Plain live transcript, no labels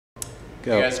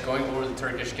Go. You guys going over the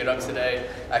Turkish Get Up today,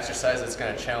 exercise that's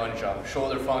going to challenge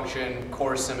shoulder function,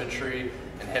 core symmetry,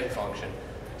 and hip function.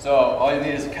 So all you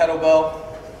need is a kettlebell.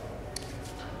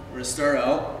 We're going to start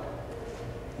out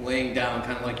laying down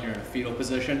kind of like you're in a fetal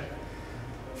position.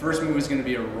 First move is going to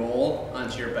be a roll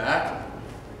onto your back.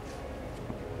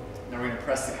 Now we're going to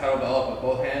press the kettlebell up with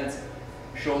both hands,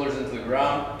 shoulders into the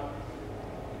ground.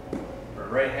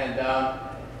 Right hand down,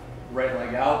 right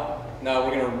leg out. Now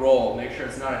we're going to roll. Make sure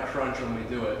it's not a crunch when we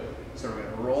do it. So we're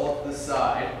going to roll up the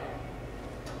side,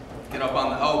 get up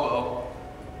on the elbow,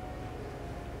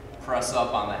 press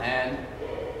up on the hand,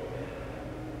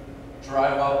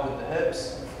 drive up with the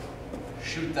hips,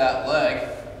 shoot that leg.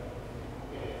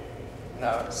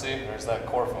 Now, see, there's that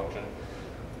core function.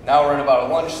 Now we're in about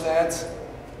a lunge stance,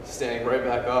 standing right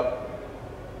back up.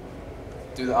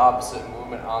 Do the opposite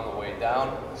movement on the way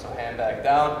down. So hand back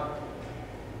down,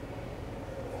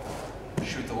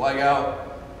 shoot the leg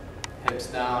out, hips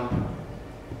down,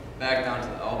 back down to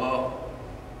the elbow,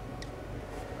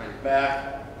 right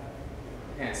back,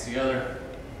 hands together,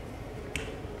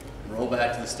 roll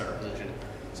back to the start position.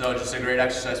 So just a great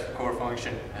exercise for core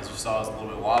function. As you saw, it's a little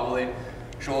bit wobbly.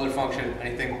 Shoulder function,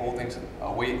 anything holding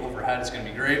a weight overhead is going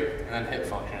to be great. And then hip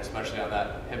function, especially on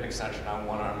that hip extension on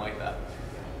one arm like that.